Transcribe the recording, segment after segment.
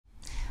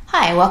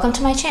Hi, welcome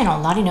to my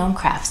channel, Knotty Gnome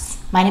Crafts.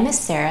 My name is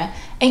Sarah,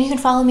 and you can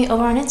follow me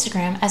over on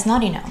Instagram as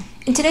Knotty Gnome.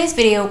 In today's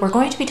video, we're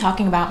going to be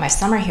talking about my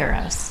summer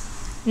heroes.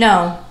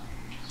 No,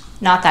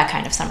 not that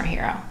kind of summer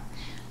hero.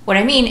 What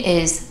I mean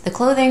is the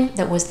clothing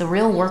that was the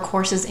real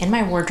workhorses in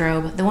my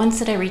wardrobe, the ones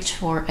that I reached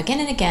for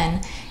again and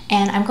again,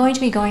 and I'm going to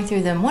be going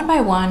through them one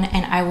by one,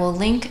 and I will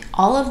link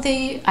all of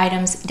the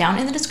items down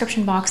in the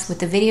description box with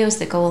the videos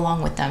that go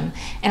along with them,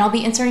 and I'll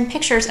be inserting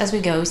pictures as we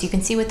go so you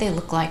can see what they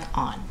look like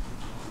on.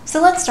 So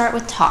let's start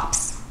with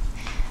tops.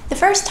 The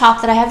first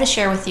top that I have to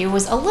share with you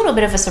was a little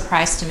bit of a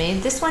surprise to me.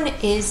 This one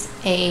is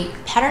a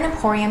Pattern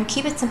Emporium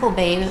Keep It Simple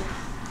Babe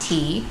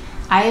tee.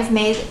 I have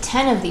made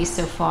 10 of these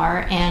so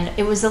far, and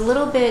it was a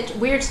little bit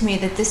weird to me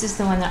that this is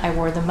the one that I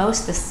wore the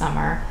most this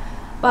summer.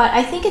 But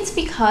I think it's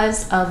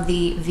because of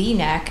the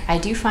V-neck. I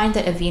do find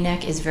that a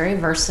V-neck is very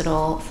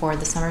versatile for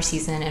the summer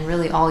season and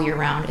really all year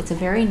round. It's a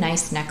very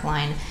nice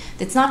neckline.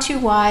 It's not too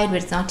wide,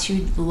 but it's not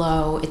too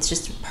low. It's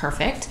just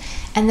perfect.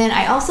 And then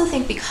I also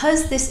think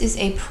because this is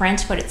a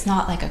print, but it's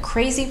not like a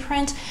crazy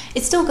print,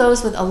 it still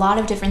goes with a lot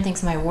of different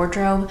things in my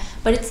wardrobe,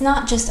 but it's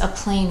not just a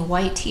plain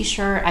white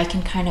t-shirt. I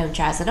can kind of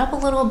jazz it up a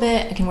little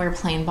bit. I can wear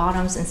plain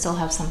bottoms and still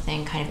have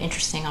something kind of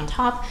interesting on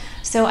top.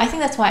 So I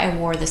think that's why I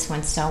wore this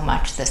one so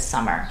much this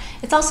summer.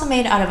 It's also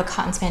made out of a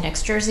cotton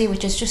spandex jersey,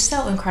 which is just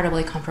so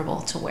incredibly comfortable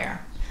to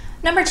wear.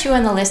 Number 2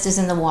 on the list is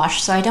in the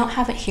wash, so I don't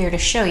have it here to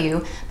show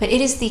you, but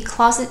it is the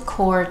Closet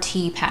Core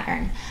tee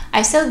pattern.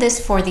 I sewed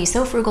this for the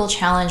So Frugal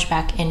Challenge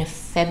back in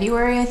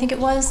February, I think it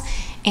was,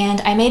 and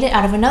I made it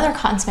out of another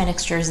cotton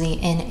spandex jersey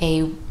in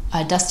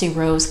a dusty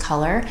rose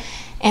color.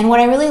 And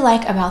what I really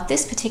like about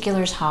this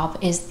particular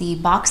top is the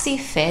boxy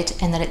fit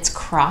and that it's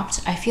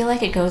cropped. I feel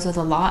like it goes with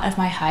a lot of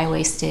my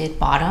high-waisted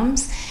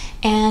bottoms.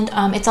 And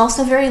it's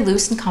also very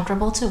loose and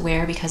comfortable to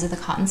wear because of the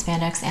cotton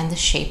spandex and the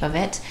shape of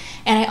it.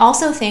 And I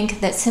also think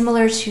that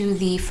similar to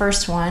the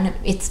first one,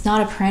 it's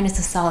not a print, it's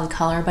a solid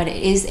color, but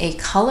it is a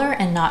color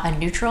and not a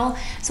neutral.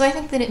 So I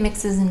think that it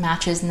mixes and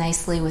matches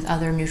nicely with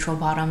other neutral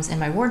bottoms in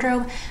my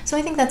wardrobe. So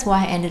I think that's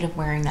why I ended up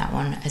wearing that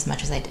one as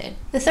much as I did.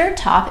 The third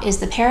top is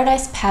the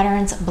Paradise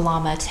Patterns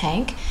Blama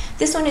tank.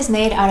 This one is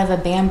made out of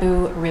a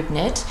bamboo rib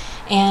knit.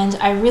 And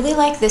I really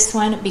like this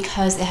one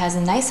because it has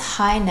a nice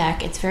high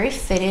neck. It's very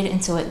fitted,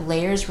 and so it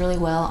layers really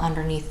well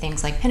underneath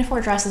things like pinafore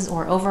dresses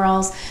or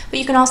overalls, but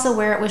you can also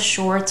wear it with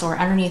shorts or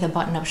underneath a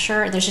button-up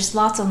shirt. There's just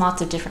lots and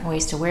lots of different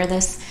ways to wear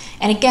this.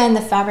 And again,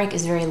 the fabric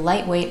is very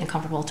lightweight and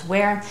comfortable to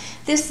wear.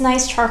 This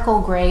nice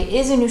charcoal gray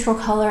is a neutral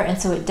color,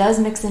 and so it does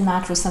mix and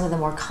match with some of the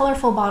more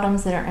colorful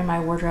bottoms that are in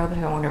my wardrobe if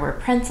I want to wear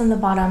prints on the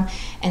bottom.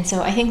 And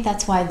so I think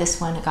that's why this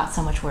one got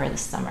so much wear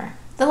this summer.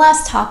 The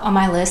last top on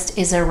my list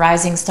is a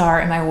rising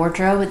star in my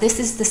wardrobe. This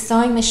is the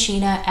Sewing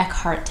Machina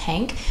Eckhart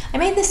tank. I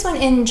made this one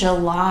in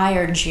July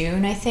or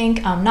June, I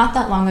think, not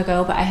that long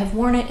ago, but I have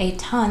worn it a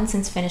ton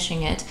since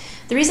finishing it.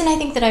 The reason I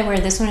think that I wear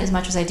this one as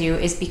much as I do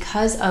is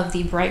because of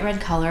the bright red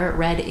color.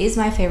 Red is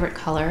my favorite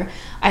color.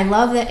 I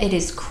love that it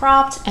is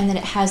cropped and that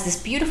it has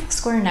this beautiful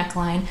square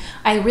neckline.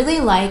 I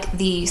really like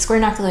the square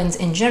necklines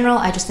in general.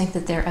 I just think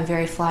that they're a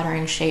very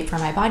flattering shape for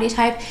my body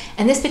type.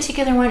 And this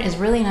particular one is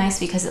really nice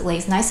because it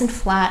lays nice and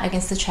flat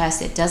against the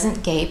chest. It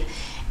doesn't gape.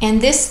 And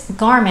this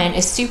garment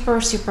is super,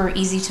 super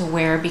easy to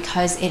wear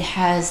because it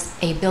has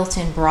a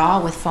built-in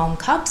bra with foam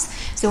cups.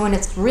 So when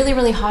it's really,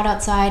 really hot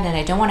outside and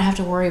I don't want to have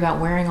to worry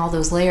about wearing all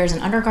those layers and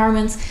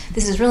undergarments,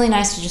 this is really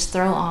nice to just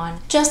throw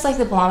on. Just like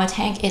the Blama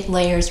tank, it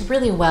layers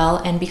really well,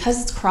 and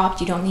because it's cropped,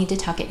 you don't need to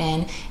tuck it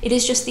in. It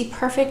is just the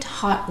perfect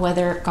hot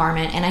weather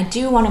garment, and I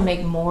do want to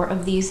make more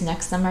of these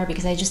next summer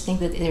because I just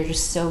think that they're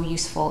just so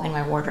useful in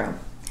my wardrobe.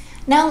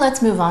 Now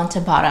let's move on to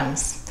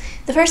bottoms.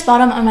 The first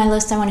bottom on my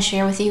list I want to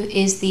share with you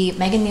is the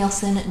Megan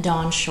Nielsen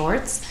Dawn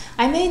shorts.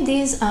 I made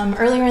these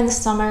earlier in the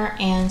summer,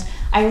 and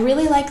I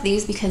really like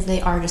these because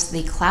they are just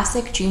the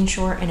classic jean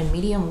short in a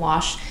medium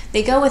wash.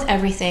 They go with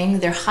everything.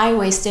 They're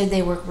high-waisted.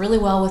 They work really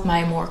well with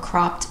my more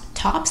cropped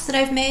tops that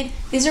I've made.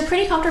 These are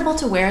pretty comfortable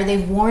to wear.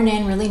 They've worn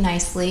in really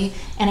nicely,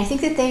 and I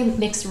think that they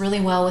mix really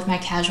well with my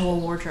casual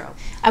wardrobe.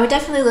 I would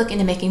definitely look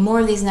into making more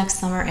of these next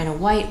summer in a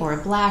white or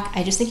a black.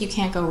 I just think you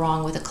can't go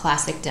wrong with a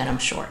classic denim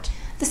short.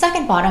 The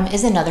second bottom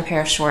is another pair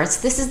of shorts.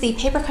 This is the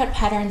Paper Cut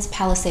Patterns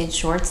Palisade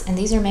shorts, and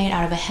these are made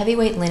out of a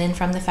heavyweight linen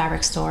from the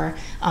fabric store,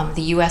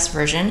 the US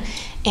version.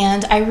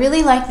 And I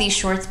really like these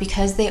shorts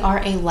because they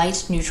are a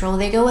light neutral.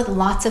 They go with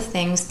lots of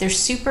things. They're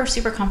super,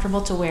 super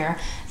comfortable to wear.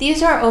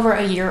 These are over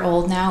a year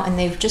old now, and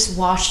they've just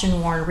washed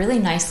and worn really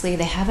nicely.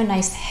 They have a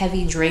nice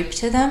heavy drape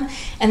to them.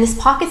 And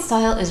this pocket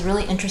style is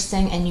really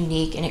interesting and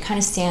unique, and it kind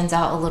of stands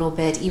out a little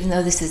bit. Even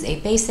though this is a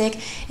basic,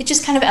 it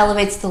just kind of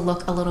elevates the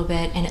look a little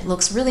bit, and it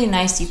looks really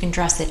nice. You can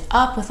dress it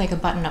up with like a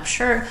button-up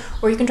shirt,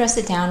 or you can dress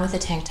it down with a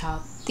tank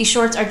top. These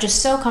shorts are just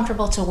so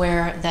comfortable to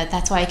wear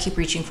that's why I keep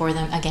reaching for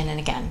them again and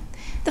again.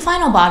 The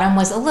final bottom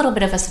was a little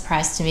bit of a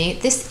surprise to me.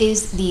 This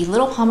is the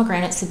Little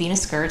Pomegranate Sabina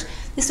skirt.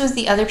 This was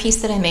the other piece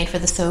that I made for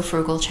the So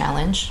Frugal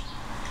Challenge.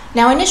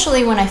 Now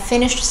initially when I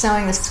finished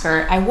sewing the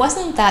skirt, I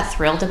wasn't that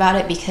thrilled about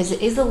it because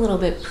it is a little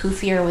bit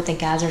poofier with the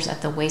gathers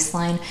at the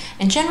waistline,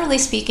 and generally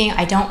speaking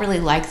I don't really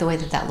like the way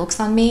that that looks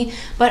on me,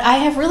 but I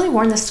have really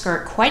worn the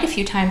skirt quite a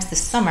few times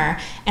this summer,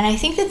 and I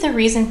think that the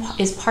reason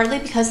is partly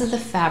because of the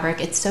fabric.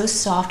 It's so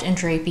soft and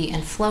drapey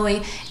and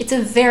flowy. It's a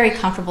very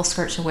comfortable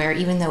skirt to wear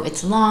even though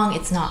it's long,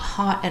 it's not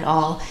hot at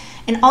all.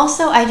 And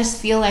also, I just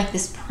feel like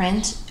this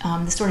print,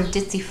 this sort of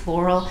ditzy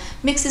floral,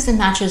 mixes and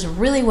matches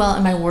really well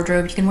in my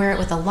wardrobe. You can wear it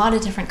with a lot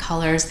of different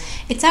colors.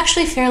 It's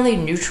actually fairly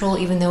neutral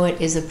even though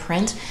it is a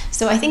print,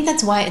 so I think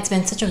that's why it's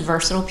been such a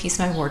versatile piece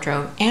of my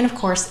wardrobe, and of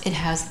course it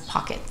has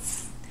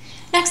pockets.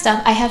 Next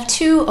up, I have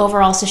two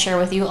overalls to share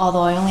with you,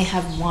 although I only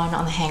have one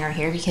on the hanger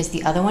here because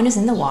the other one is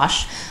in the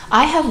wash.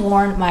 I have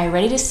worn my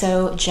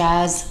ready-to-sew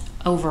jazz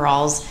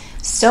overalls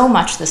so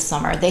much this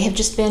summer. They have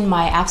just been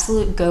my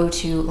absolute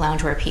go-to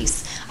loungewear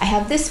piece. I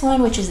have this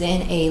one, which is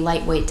in a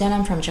lightweight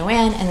denim from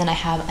Joann, and then I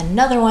have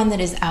another one that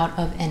is out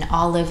of an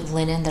olive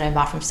linen that I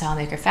bought from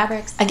Stylemaker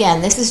Fabrics.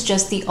 Again, this is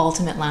just the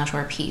ultimate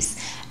loungewear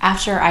piece.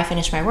 After I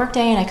finish my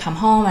workday and I come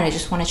home and I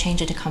just want to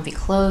change into comfy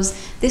clothes,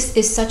 this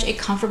is such a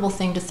comfortable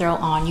thing to throw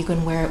on. You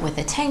can wear it with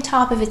a tank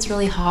top if it's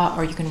really hot,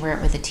 or you can wear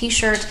it with a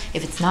t-shirt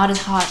if it's not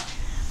as hot.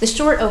 The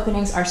short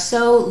openings are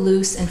so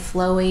loose and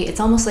flowy.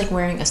 It's almost like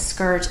wearing a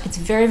skirt. It's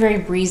very, very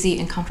breezy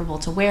and comfortable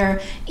to wear,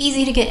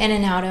 easy to get in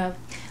and out of.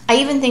 I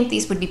even think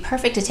these would be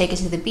perfect to take it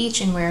to the beach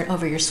and wear it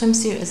over your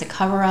swimsuit as a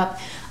cover-up.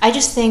 I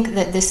just think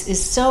that this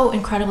is so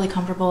incredibly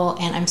comfortable,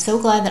 and I'm so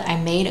glad that I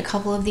made a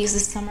couple of these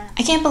this summer.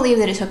 I can't believe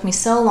that it took me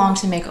so long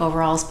to make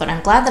overalls, but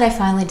I'm glad that I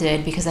finally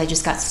did because I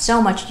just got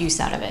so much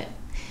use out of it.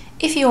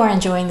 If you are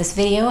enjoying this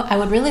video, I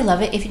would really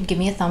love it if you'd give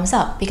me a thumbs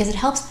up because it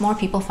helps more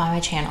people find my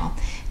channel.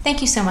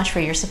 Thank you so much for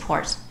your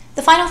support.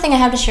 The final thing I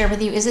have to share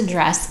with you is a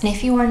dress, and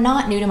if you are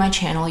not new to my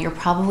channel, you're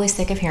probably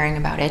sick of hearing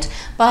about it,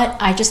 but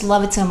I just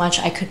love it so much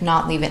I could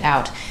not leave it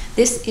out.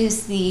 This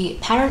is the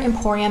Pattern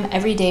Emporium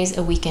Every Day's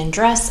a Weekend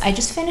dress. I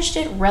just finished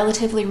it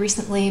relatively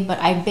recently, but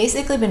I've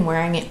basically been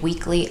wearing it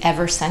weekly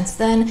ever since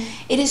then.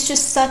 It is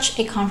just such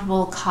a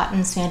comfortable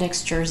cotton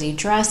spandex jersey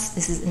dress.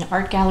 This is an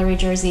art gallery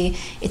jersey.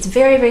 It's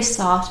very, very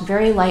soft,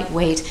 very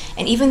lightweight,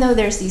 and even though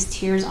there's these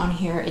tiers on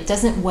here, it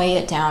doesn't weigh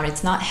it down.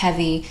 It's not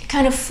heavy. It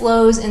kind of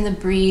flows in the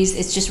breeze.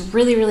 It's just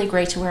really, really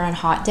great to wear on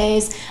hot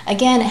days.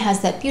 Again, it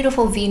has that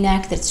beautiful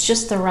V-neck that's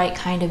just the right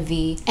kind of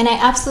V, and I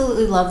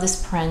absolutely love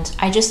this print.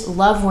 I just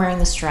love wearing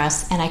this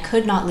dress, and I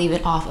could not leave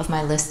it off of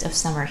my list of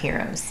summer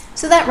heroes.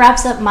 So that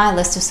wraps up my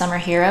list of summer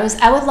heroes.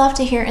 I would love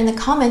to hear in the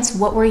comments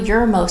what were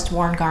your most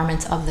worn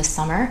garments of this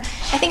summer.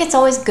 I think it's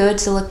always good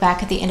to look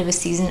back at the end of a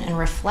season and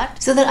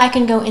reflect so that I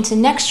can go into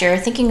next year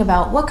thinking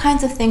about what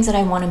kinds of things that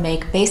I want to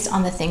make based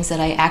on the things that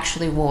I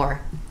actually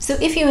wore. So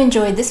if you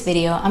enjoyed this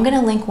video, I'm going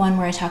to link one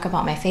where I talk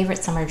about my favorite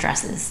summer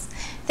dresses.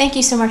 Thank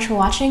you so much for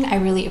watching. I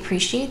really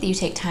appreciate that you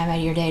take time out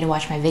of your day to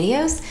watch my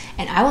videos,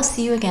 and I will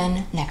see you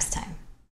again next time.